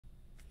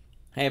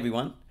Hey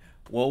everyone,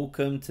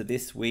 welcome to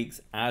this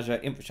week's Azure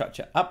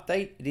Infrastructure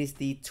Update. It is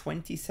the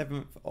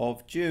 27th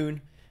of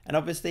June, and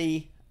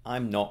obviously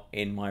I'm not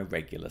in my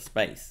regular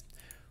space.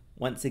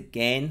 Once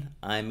again,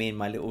 I'm in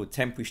my little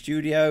temporary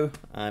studio.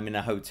 I'm in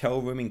a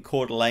hotel room in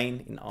Coeur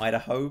D'Alene in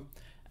Idaho,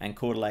 and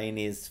Coeur D'Alene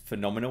is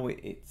phenomenal.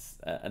 It's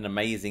an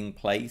amazing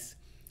place.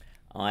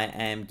 I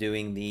am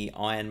doing the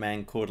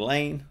IRONMAN Coeur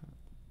D'Alene,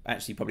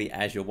 actually probably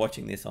as you're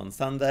watching this on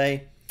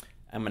Sunday,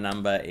 and my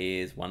number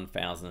is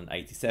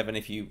 1087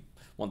 if you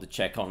want to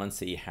check on and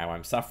see how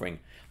I'm suffering.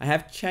 I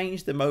have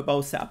changed the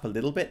mobile setup a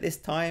little bit this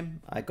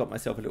time. I got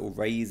myself a little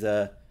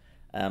Razer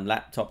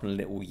laptop and a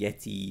little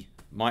Yeti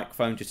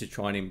microphone just to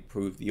try and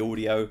improve the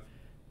audio,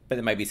 but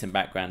there may be some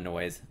background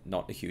noise,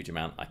 not a huge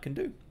amount I can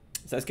do.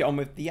 So let's get on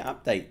with the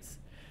updates.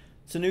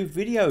 So new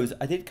videos,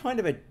 I did kind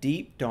of a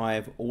deep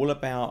dive all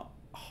about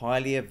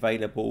highly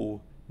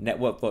available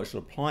network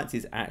virtual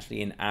appliances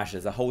actually in Azure.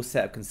 There's a whole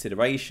set of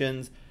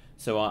considerations,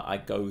 so I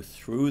go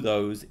through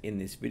those in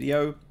this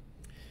video.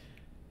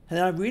 And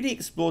then I really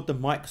explored the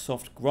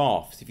Microsoft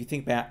graphs. If you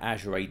think about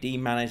Azure AD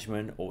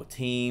management or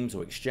Teams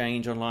or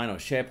Exchange Online or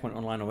SharePoint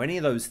Online or any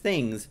of those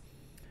things,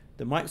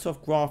 the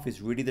Microsoft graph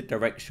is really the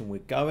direction we're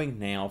going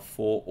now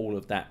for all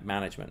of that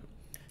management.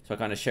 So I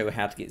kind of show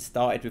how to get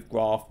started with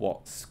graph,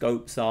 what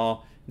scopes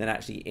are, then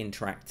actually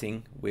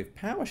interacting with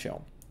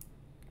PowerShell.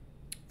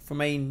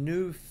 From a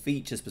new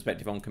features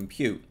perspective on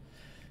compute,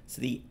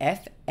 so the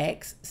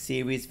FX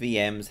series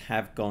VMs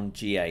have gone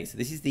GA. So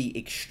this is the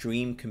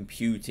extreme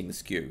computing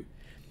SKU.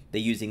 They're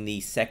using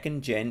the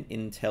 2nd gen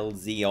Intel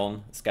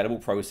Xeon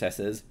scalable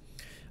processors.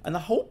 And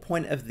the whole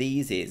point of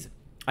these is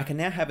I can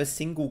now have a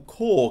single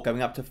core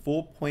going up to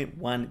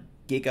 4.1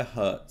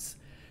 gigahertz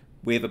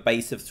with a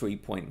base of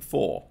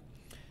 3.4.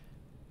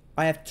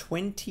 I have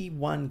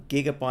 21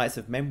 gigabytes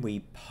of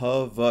memory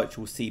per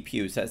virtual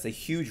CPU. So that's a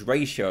huge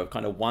ratio of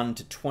kind of 1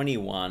 to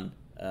 21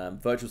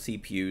 virtual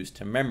CPUs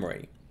to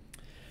memory.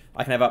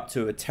 I can have up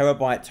to a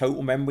terabyte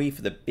total memory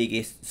for the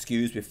biggest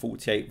SKUs with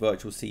 48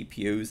 virtual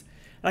CPUs.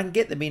 And I can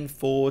get them in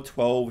 4,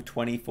 12,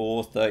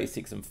 24,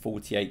 36, and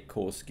 48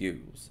 core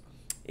SKUs.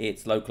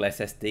 It's local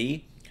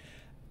SSD.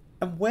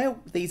 And where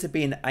these are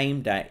being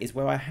aimed at is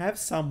where I have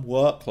some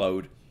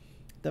workload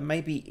that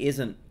maybe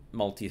isn't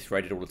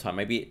multi-threaded all the time.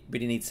 Maybe it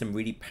really needs some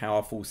really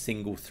powerful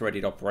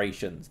single-threaded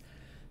operations.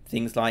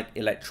 Things like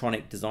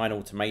electronic design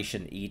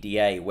automation,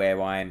 EDA,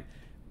 where I'm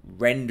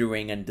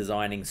rendering and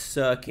designing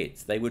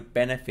circuits. They would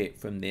benefit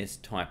from this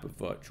type of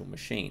virtual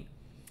machine.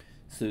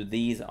 So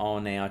these are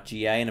now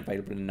GA and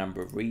available in a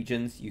number of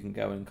regions. You can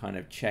go and kind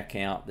of check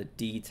out the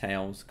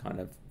details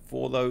kind of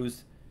for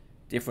those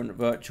different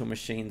virtual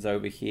machines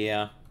over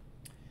here.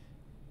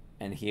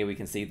 And here we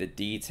can see the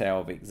detail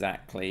of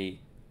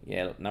exactly,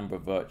 number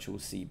of virtual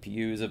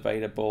CPUs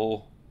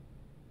available,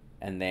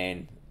 and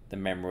then the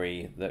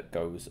memory that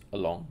goes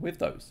along with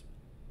those.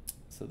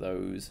 So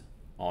those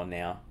are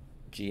now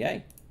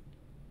GA.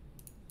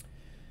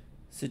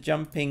 So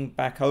jumping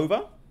back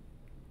over.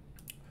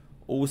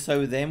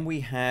 Also, then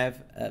we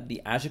have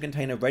the Azure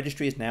Container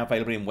Registry is now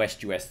available in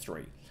WestUS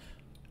 3.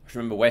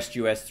 Remember,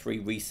 WestUS 3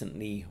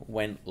 recently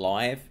went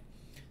live,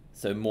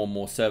 so more and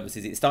more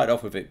services. It started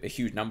off with a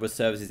huge number of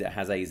services. It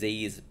has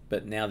AZs,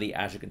 but now the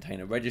Azure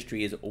Container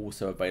Registry is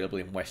also available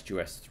in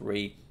WestUS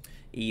 3,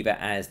 either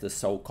as the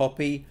sole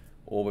copy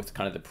or with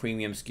kind of the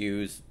premium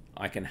SKUs.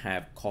 I can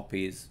have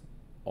copies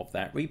of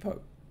that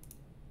repo.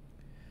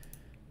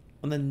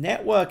 On the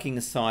networking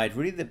side,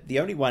 really the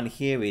only one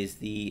here is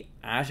the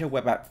Azure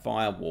Web App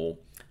Firewall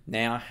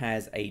now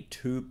has a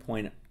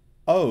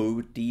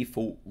 2.0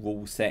 default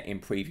rule set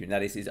in preview. Now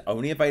this is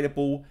only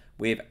available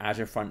with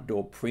Azure Front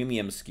Door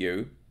Premium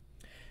SKU.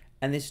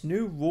 And this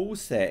new rule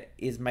set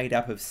is made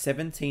up of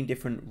 17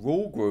 different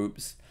rule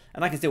groups,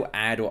 and I can still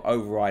add or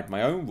override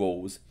my own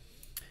rules,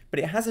 but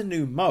it has a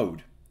new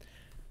mode.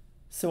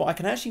 So I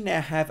can actually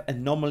now have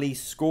anomaly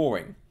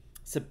scoring.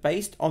 So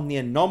based on the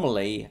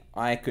anomaly,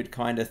 I could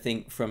kind of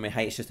think from,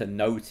 hey, it's just a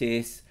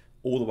notice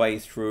all the way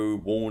through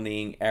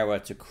warning, error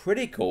to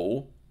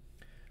critical.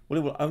 Well,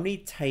 it will only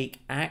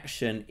take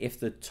action if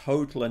the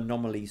total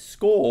anomaly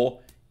score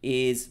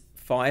is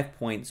 5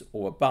 points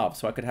or above.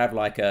 So I could have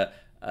like a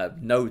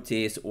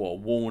notice or a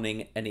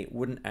warning, and it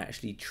wouldn't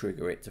actually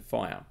trigger it to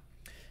fire.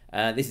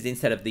 This is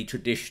instead of the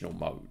traditional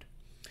mode.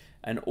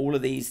 And all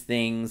of these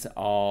things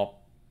are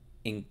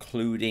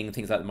including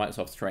things like the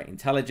Microsoft Threat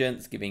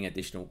Intelligence, giving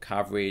additional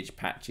coverage,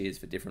 patches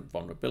for different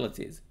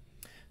vulnerabilities.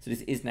 So this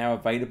is now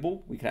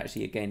available. We can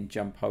actually again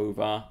jump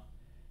over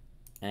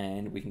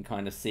and we can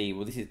kind of see,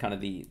 well, this is kind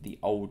of the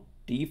old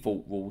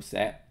default rule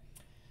set.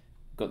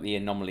 Got the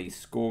anomaly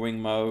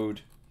scoring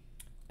mode,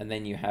 and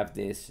then you have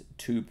this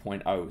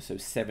 2.0, so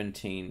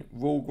 17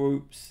 rule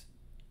groups,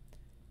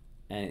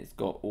 and it's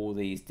got all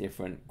these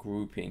different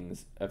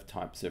groupings of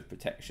types of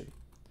protection.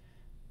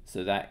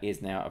 So that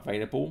is now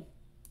available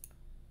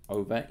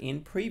over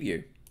in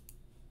preview.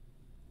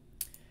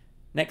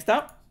 Next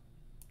up,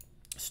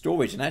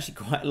 storage, and actually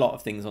quite a lot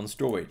of things on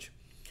storage.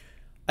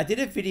 I did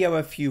a video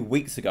a few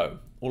weeks ago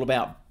all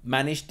about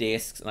managed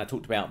disks, and I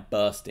talked about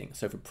bursting.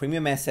 So for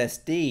premium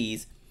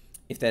SSDs,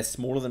 if they're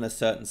smaller than a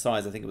certain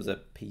size, I think it was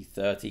a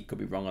P30, could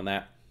be wrong on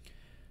that,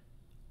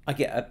 I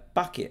get a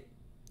bucket.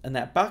 And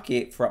that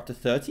bucket, for up to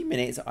 30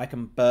 minutes, I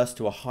can burst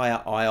to a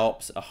higher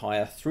IOPS, a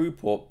higher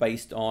throughput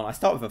based on, I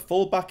start with a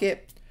full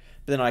bucket,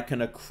 but then I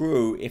can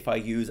accrue if I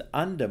use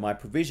under my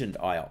provisioned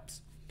IOPS.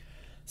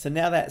 So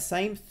now that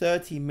same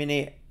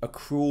 30-minute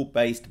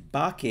accrual-based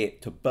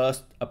bucket to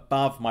burst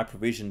above my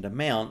provisioned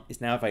amount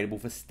is now available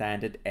for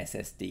standard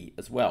SSD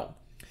as well.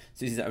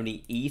 So this is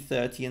only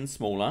E30 and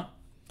smaller.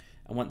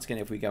 And once again,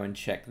 if we go and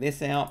check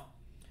this out,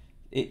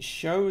 it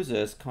shows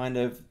us kind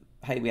of,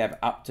 hey, we have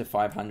up to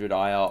 500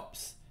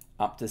 IOPS,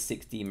 up to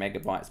 60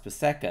 megabytes per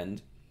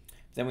second.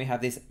 Then we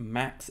have this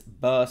max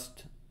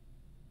burst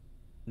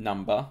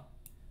number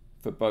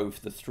for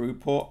both the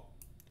throughput,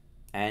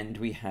 and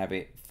we have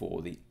it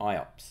for the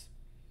IOPS.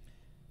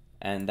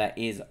 And that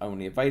is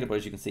only available,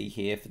 as you can see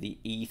here, for the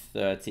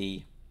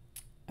E30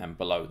 and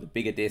below. The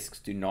bigger disks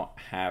do not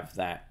have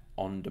that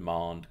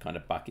on-demand kind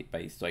of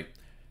bucket-based, so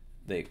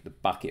the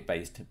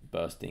bucket-based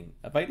bursting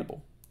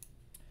available.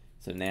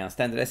 So now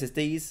standard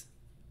SSDs,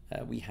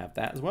 we have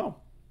that as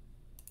well.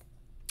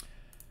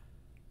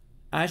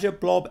 Azure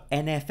Blob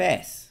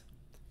NFS.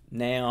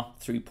 Now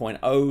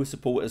 3.0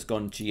 support has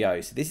gone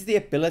GO. So this is the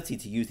ability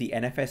to use the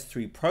NFS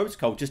 3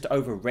 protocol just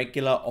over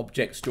regular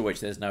object storage.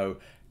 There's no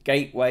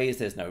gateways,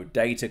 there's no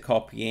data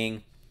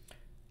copying.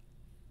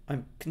 I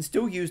can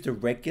still use the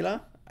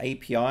regular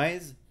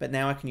APIs, but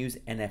now I can use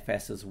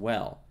NFS as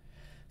well.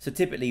 So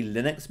typically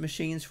Linux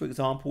machines, for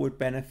example, would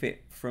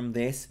benefit from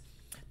this.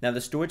 Now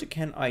the storage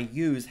account I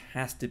use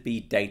has to be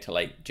Data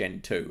Lake Gen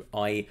 2.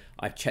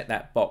 I've checked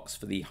that box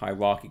for the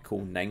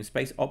hierarchical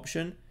namespace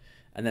option,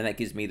 and then that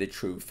gives me the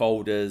true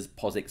folders,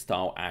 POSIX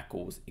style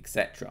ACLs,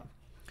 etc.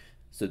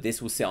 So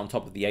this will sit on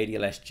top of the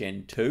ADLS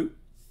Gen 2.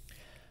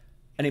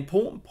 An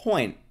important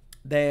point,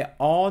 there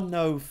are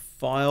no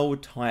file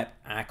type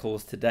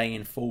ACLs today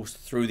enforced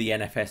through the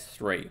NFS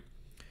 3.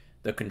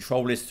 The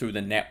control is through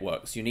the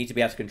network, so you need to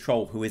be able to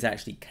control who is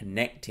actually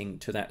connecting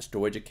to that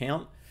storage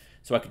account.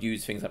 So I could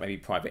use things like maybe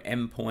private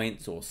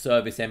endpoints or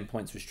service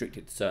endpoints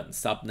restricted to certain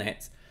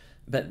subnets,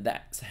 but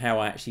that's how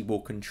I actually will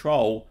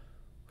control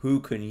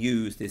who can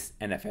use this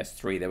NFS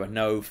 3. There are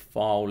no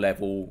file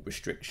level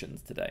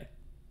restrictions today.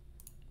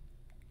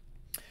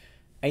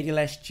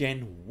 ADLS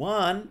Gen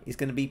 1 is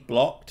going to be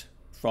blocked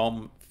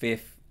from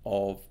 5th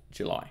of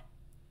July.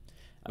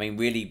 I mean,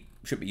 really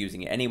should be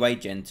using it anyway.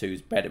 Gen 2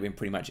 is better in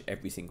pretty much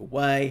every single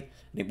way,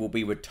 and it will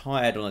be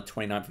retired on the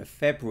 29th of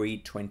February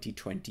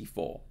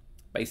 2024.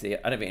 Basically,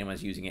 I don't think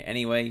anyone's using it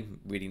anyway,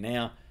 really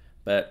now,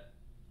 but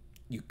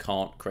you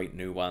can't create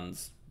new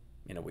ones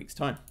in a week's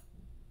time.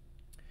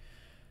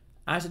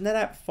 Azure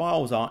NetApp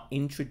Files are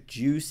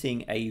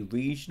introducing a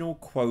regional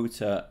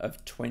quota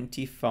of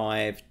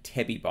 25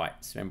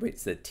 tebibytes. Remember,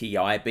 it's the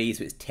TIB,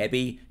 so it's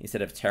tebi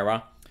instead of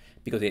tera,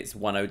 because it's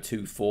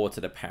 1024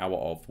 to the power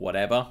of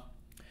whatever.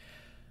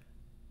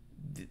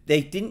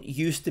 There didn't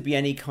used to be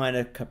any kind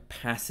of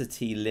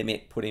capacity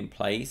limit put in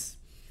place.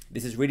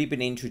 This has really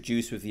been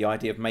introduced with the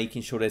idea of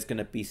making sure there's going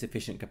to be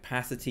sufficient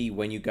capacity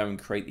when you go and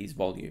create these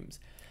volumes.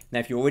 Now,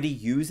 if you're already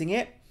using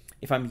it,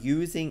 if I'm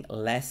using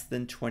less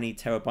than 20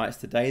 terabytes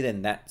today,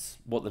 then that's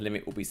what the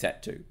limit will be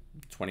set to,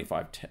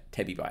 25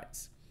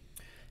 tebibytes.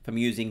 If I'm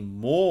using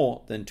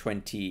more than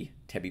 20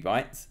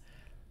 tebibytes,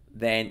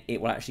 then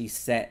it will actually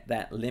set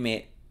that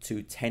limit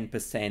to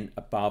 10%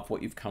 above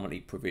what you've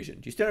currently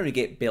provisioned. You still only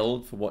get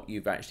billed for what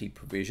you've actually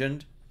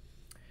provisioned,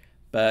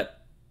 but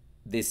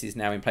this is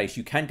now in place.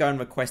 You can go and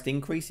request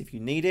increase if you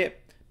need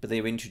it, but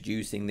they're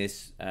introducing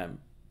this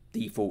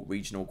default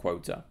regional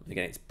quota.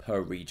 Again, it's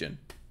per region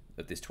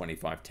of this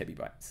 25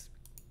 tebibytes.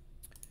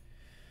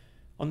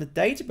 On the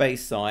database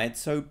side,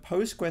 so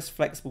Postgres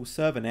Flexible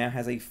Server now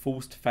has a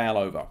forced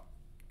failover.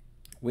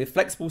 With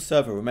Flexible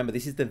Server, remember,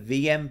 this is the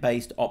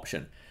VM-based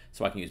option.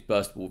 So I can use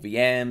burstable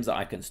VMs,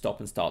 I can stop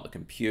and start the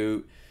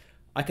compute.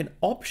 I can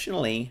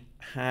optionally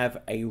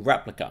have a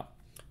replica.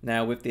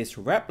 Now with this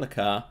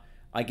replica,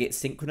 I get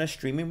synchronous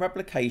streaming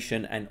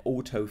replication and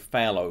auto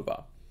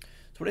failover.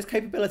 So what this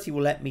capability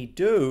will let me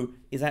do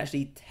is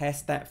actually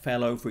test that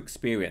failover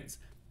experience.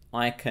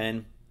 I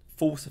can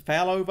force a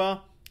failover,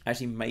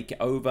 actually make it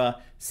over,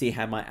 see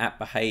how my app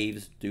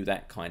behaves, do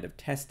that kind of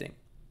testing.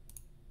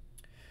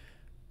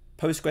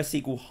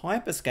 PostgreSQL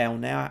Hyperscale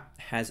now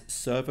has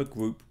server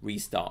group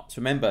restarts.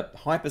 Remember,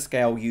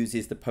 Hyperscale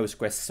uses the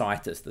Postgres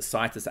Citus, the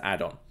Citus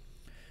add-on.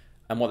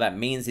 And what that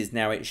means is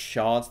now it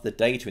shards the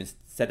data.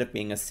 Instead of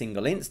being a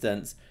single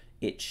instance,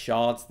 it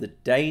shards the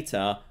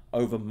data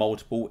over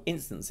multiple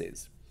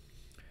instances.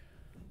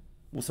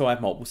 Also, I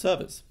have multiple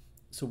servers.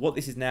 So what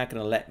this is now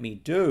going to let me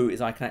do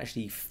is I can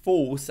actually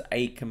force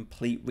a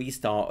complete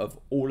restart of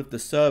all of the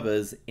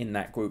servers in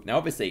that group. Now,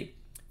 obviously,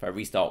 if I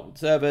restart all the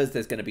servers,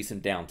 there's going to be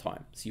some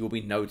downtime. So you'll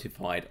be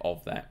notified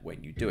of that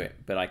when you do it.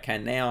 But I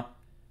can now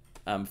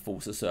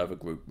force a server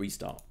group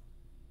restart.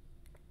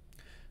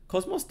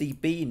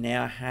 CosmosDB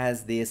now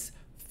has this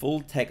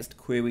full text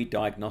query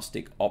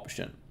diagnostic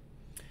option.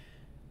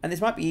 And this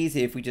might be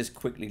easier if we just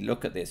quickly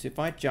look at this. If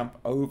I jump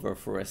over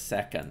for a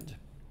second,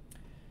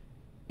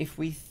 if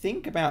we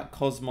think about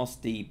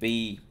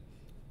CosmosDB,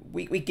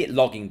 we get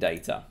logging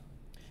data.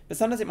 But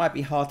sometimes it might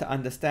be hard to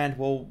understand,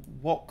 well,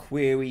 what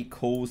query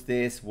calls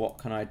this? What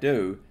can I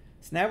do?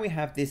 So now we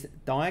have this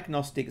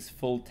diagnostics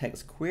full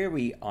text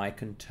query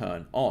icon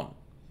turn on.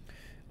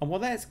 And what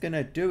that's going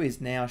to do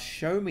is now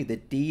show me the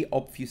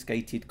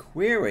deobfuscated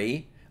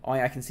query.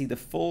 I can see the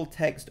full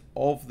text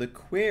of the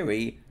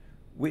query,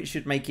 which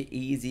should make it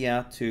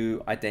easier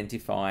to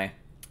identify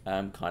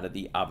kind of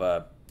the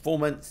other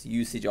performance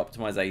usage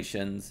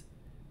optimizations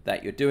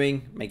that you're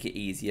doing, make it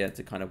easier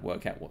to kind of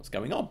work out what's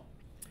going on.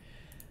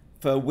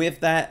 With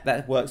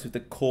that works with the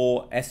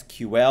core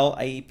SQL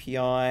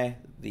API,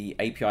 the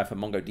API for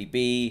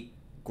MongoDB,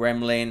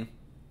 Gremlin.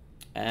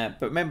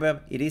 But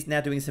remember, it is now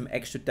doing some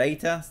extra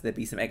data, so there'll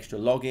be some extra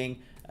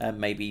logging,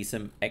 maybe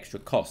some extra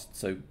costs,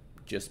 so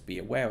just be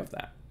aware of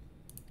that.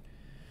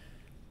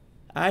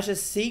 Azure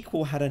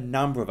SQL had a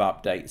number of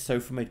updates. So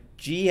from a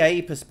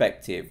GA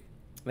perspective,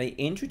 they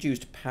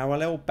introduced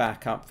parallel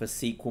backup for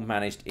SQL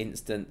managed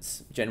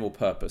instance general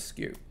purpose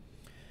SKU.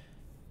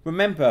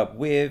 Remember,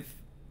 with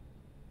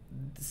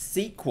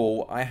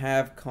SQL, I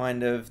have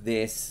kind of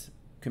this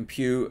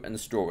compute and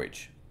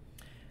storage.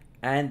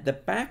 And the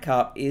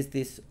backup is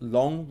this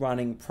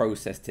long-running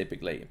process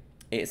typically.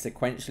 It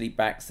sequentially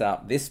backs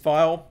up this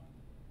file.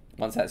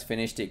 Once that's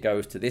finished, it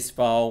goes to this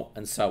file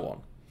and so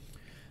on.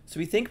 So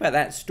we think about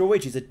that,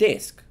 storage is a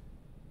disk.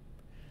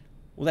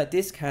 Well, that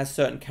disk has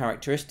certain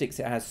characteristics,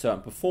 it has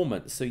certain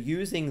performance. So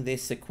using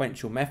this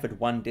sequential method,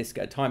 one disk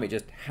at a time, it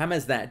just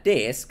hammers that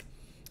disk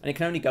and it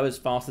can only go as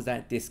fast as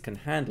that disk can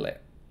handle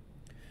it.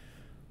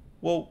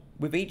 Well,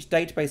 with each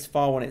database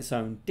file on its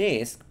own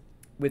disk,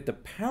 with the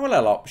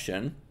parallel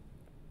option,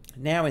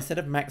 now instead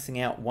of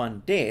maxing out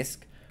one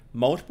disk,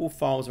 multiple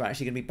files are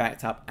actually going to be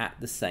backed up at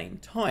the same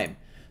time.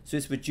 So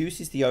this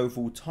reduces the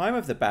overall time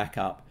of the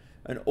backup,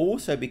 and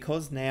also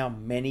because now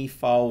many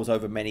files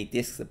over many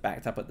disks are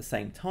backed up at the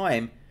same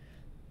time,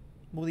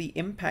 well, the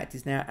impact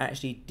is now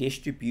actually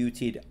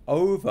distributed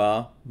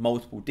over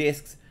multiple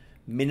disks,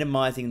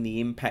 minimizing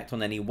the impact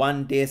on any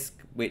one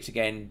disk, which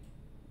again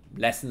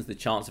lessens the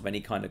chance of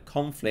any kind of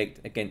conflict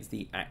against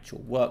the actual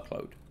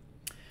workload.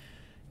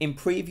 In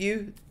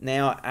preview,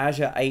 now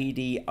Azure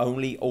AD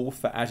only all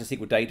for Azure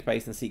SQL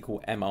Database and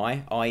SQL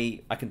MI,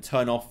 i.e. I can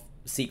turn off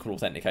SQL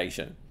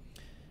authentication.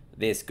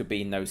 This could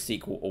be no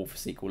SQL all for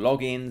SQL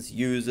logins,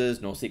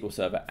 users, nor SQL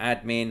Server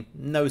admin,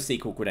 no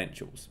SQL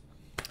credentials.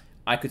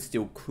 I could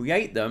still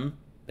create them,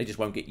 they just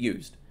won't get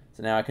used.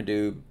 So now I can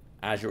do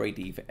Azure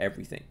AD for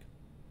everything.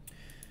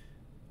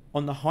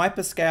 On the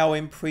Hyperscale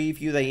in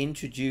preview, they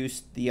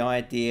introduced the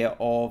idea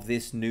of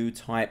this new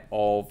type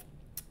of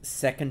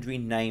secondary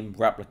name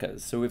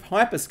replicas. So with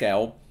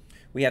Hyperscale,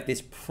 we have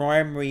this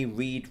primary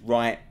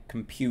read-write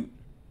compute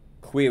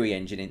query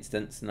engine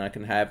instance, and I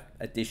can have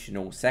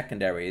additional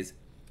secondaries.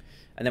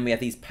 And then we have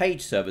these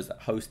page servers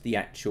that host the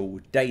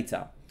actual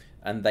data,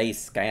 and they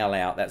scale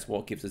out. That's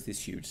what gives us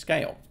this huge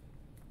scale.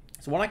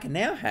 So what I can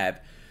now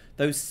have,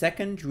 those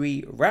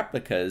secondary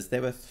replicas,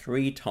 there are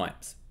three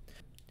types.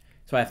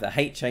 So I have the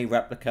HA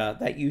replica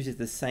that uses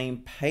the same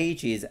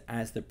pages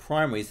as the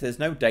primary, so there's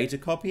no data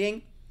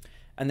copying,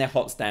 and they're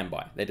hot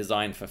standby. They're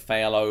designed for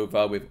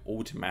failover with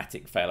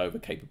automatic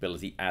failover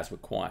capability as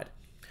required.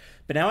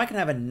 But now I can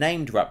have a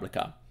named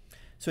replica.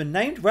 So a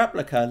named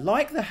replica,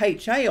 like the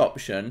HA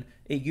option,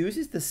 it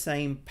uses the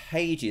same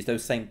pages,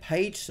 those same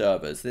page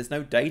servers. There's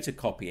no data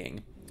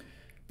copying,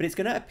 but it's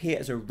going to appear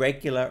as a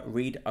regular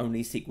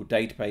read-only SQL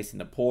database in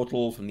the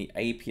portal from the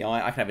API.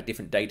 I can have a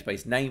different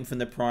database name from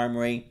the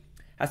primary.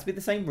 Has to be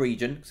the same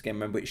region, because again,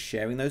 remember, it's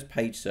sharing those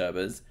page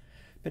servers.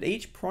 But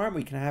each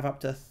primary can have up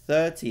to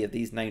 30 of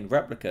these named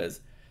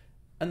replicas.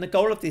 And the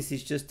goal of this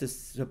is just to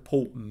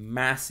support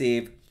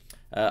massive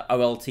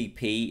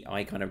OLTP,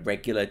 i.e. kind of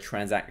regular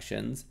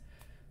transactions.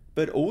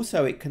 But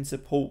also it can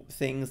support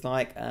things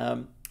like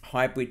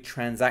hybrid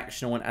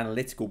transactional and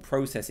analytical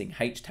processing,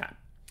 HTAP.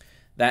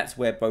 That's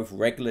where both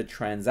regular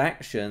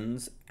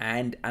transactions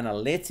and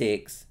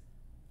analytics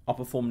are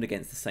performed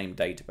against the same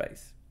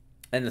database.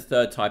 And the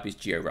third type is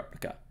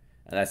GeoReplica,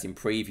 and that's in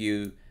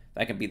preview.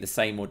 That can be the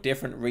same or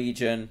different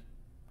region,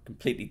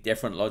 completely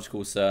different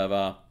logical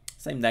server,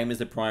 same name as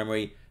the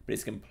primary, but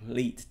it's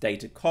complete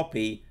data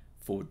copy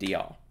for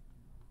DR.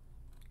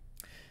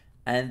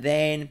 And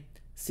then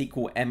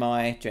SQL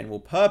MI general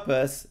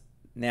purpose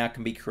now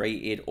can be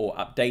created or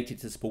updated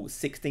to support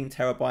 16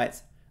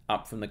 terabytes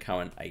up from the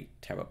current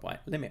 8 terabyte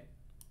limit.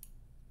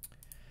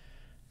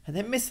 And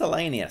then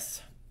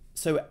miscellaneous.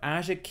 So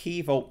Azure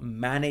Key Vault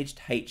managed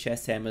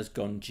HSM has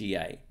gone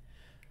GA.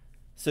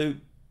 So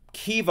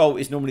Key Vault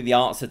is normally the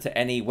answer to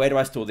any, where do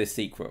I store this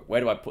secret?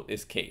 Where do I put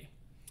this key?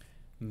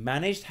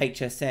 Managed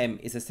HSM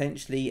is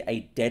essentially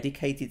a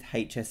dedicated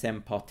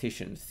HSM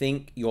partition.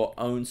 Think your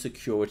own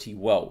security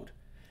world.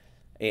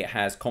 It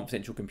has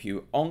confidential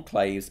compute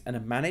enclaves, and a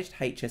managed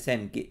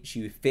HSM gets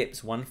you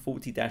FIPS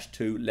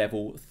 140-2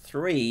 level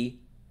 3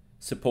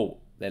 support.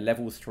 They're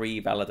level 3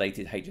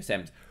 validated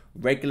HSMs.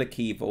 Regular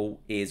Key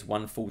Vault is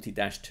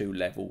 140-2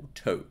 level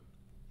 2.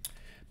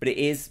 But it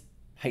is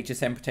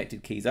HSM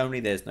protected keys only.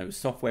 There's no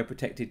software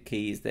protected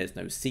keys. There's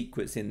no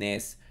secrets in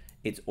this.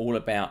 It's all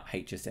about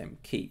HSM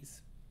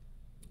keys.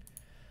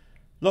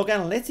 Log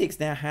Analytics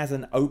now has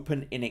an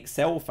open in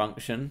Excel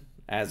function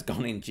as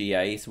gone in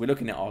GA. So we're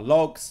looking at our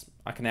logs.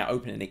 I can now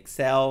open in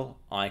Excel.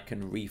 I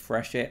can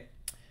refresh it.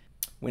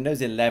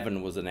 Windows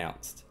 11 was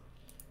announced.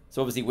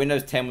 So obviously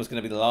Windows 10 was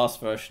going to be the last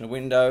version of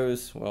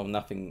Windows. Well,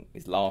 nothing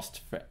is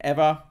last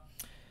forever.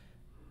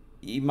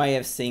 You may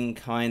have seen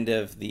kind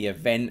of the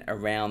event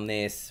around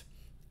this.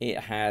 It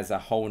has a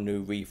whole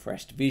new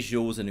refreshed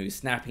visuals, a new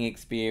snapping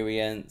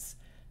experience,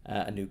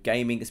 a new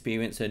gaming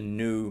experience, a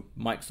new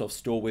Microsoft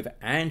Store with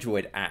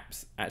Android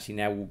apps actually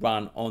now will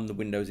run on the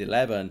Windows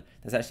 11.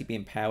 That's actually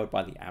being powered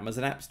by the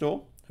Amazon App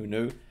Store. Who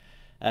knew?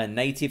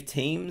 Native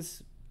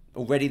Teams.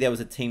 Already there was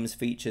a Teams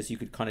feature, so you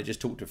could kind of just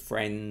talk to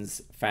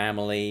friends,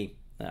 family,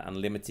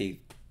 unlimited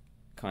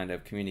kind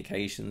of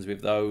communications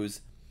with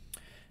those.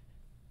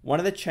 One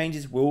of the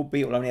changes will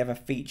be it will only have a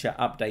feature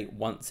update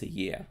once a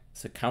year.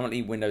 So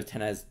currently Windows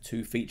 10 has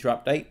 2 feature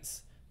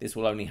updates. This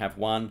will only have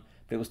 1,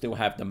 but it will still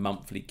have the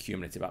monthly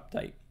cumulative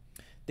update.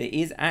 There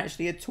is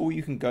actually a tool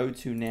you can go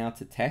to now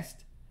to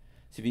test.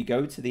 So if you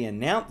go to the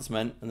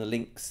announcement, and the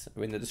links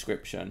are in the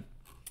description,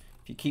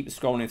 if you keep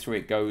scrolling through,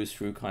 it goes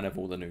through kind of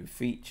all the new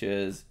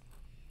features.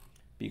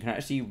 But you can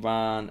actually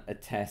run a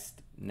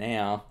test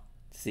now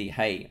to see,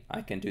 hey,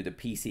 I can do the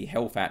PC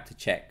Health app to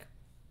check,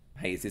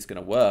 hey, is this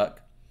going to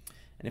work?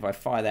 And if I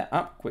fire that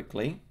up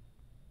quickly,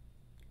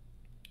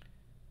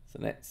 so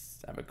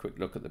let's have a quick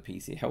look at the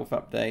PC Health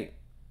update.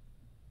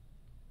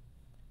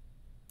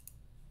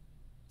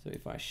 So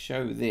if I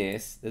show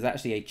this, there's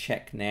actually a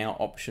check now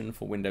option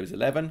for Windows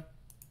 11.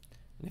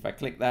 And if I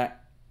click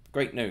that,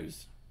 great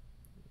news,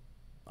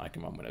 I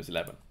can run Windows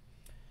 11.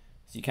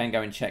 So you can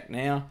go and check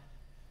now.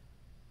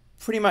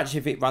 Pretty much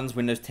if it runs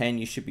Windows 10,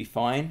 you should be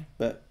fine,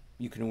 but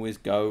you can always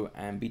go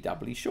and be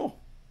doubly sure.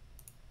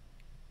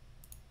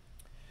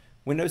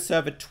 Windows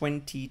Server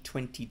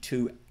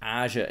 2022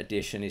 Azure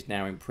Edition is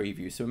now in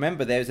preview. So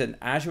remember, there's an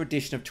Azure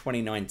Edition of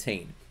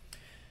 2019.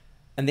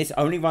 And this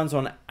only runs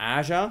on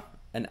Azure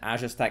and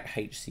Azure Stack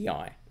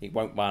HCI. It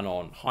won't run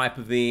on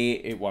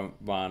Hyper-V, it won't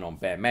run on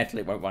bare metal,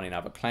 it won't run in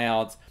other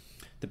clouds.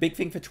 The big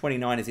thing for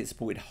 29 is it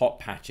supported hot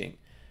patching.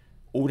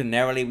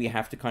 Ordinarily, we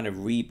have to kind of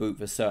reboot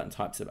for certain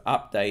types of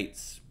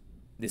updates.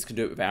 This can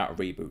do it without a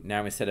reboot.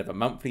 Now, instead of a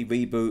monthly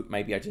reboot,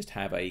 maybe I just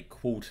have a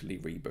quarterly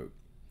reboot.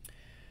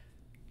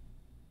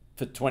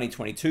 For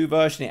 2022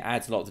 version, it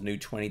adds a lot of the new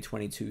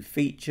 2022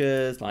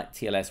 features like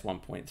TLS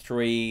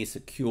 1.3,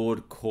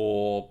 secured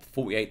core,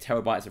 48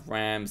 terabytes of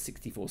RAM,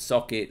 64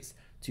 sockets,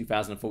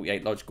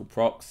 2048 logical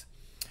procs.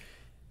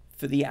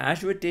 For the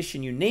Azure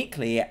Edition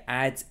uniquely, it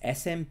adds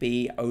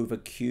SMB over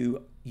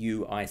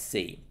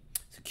QUIC.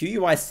 So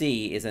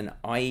QUIC is an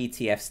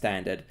IETF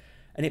standard,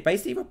 and it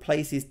basically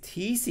replaces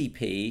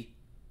TCP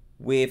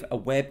with a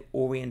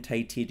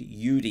web-orientated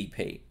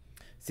UDP.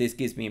 So this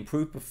gives me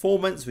improved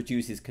performance,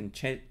 reduces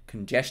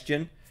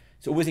congestion.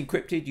 It's always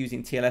encrypted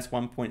using TLS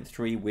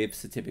 1.3 with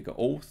certificate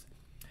auth.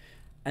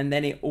 And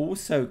then it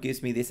also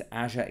gives me this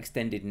Azure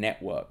Extended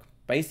Network.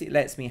 Basically, it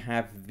lets me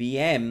have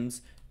VMs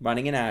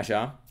running in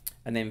Azure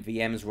and then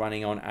VMs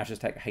running on Azure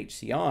Stack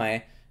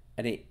HCI,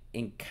 and it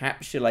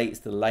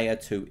encapsulates the layer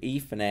 2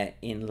 Ethernet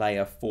in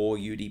layer 4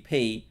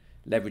 UDP,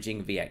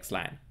 leveraging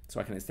VXLAN.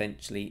 So I can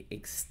essentially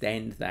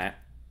extend that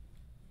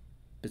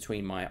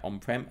between my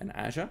on-prem and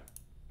Azure.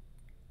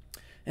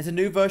 There's a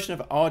new version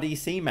of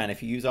RDCMan.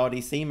 If you use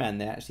RDCMan,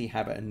 they actually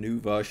have a new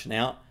version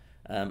out.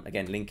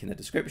 Again, link in the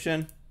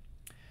description.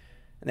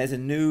 And there's a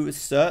new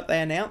cert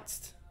they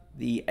announced,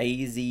 the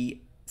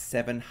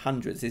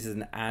AZ700. This is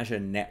an Azure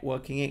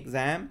networking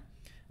exam.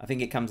 I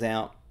think it comes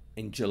out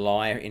in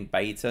July in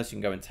beta, so you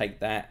can go and take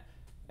that.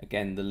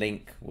 Again, the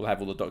link will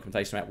have all the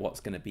documentation about what's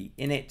going to be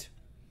in it.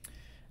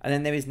 And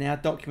then there is now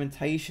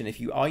documentation. If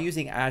you are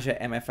using Azure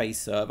MFA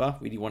Server,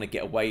 really want to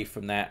get away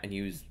from that and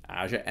use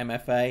Azure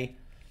MFA,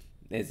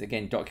 there's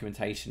again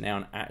documentation now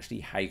on actually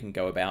how you can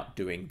go about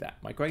doing that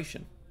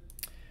migration.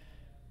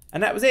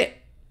 And that was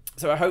it.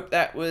 So I hope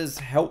that was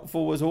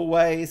helpful as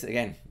always.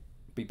 Again,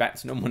 be back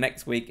to normal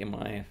next week in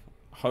my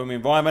home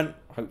environment,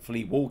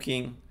 hopefully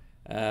walking.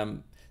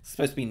 It's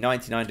supposed to be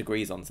 99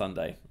 degrees on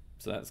Sunday,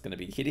 so that's going to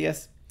be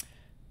hideous.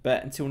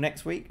 But until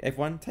next week,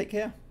 everyone, take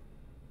care.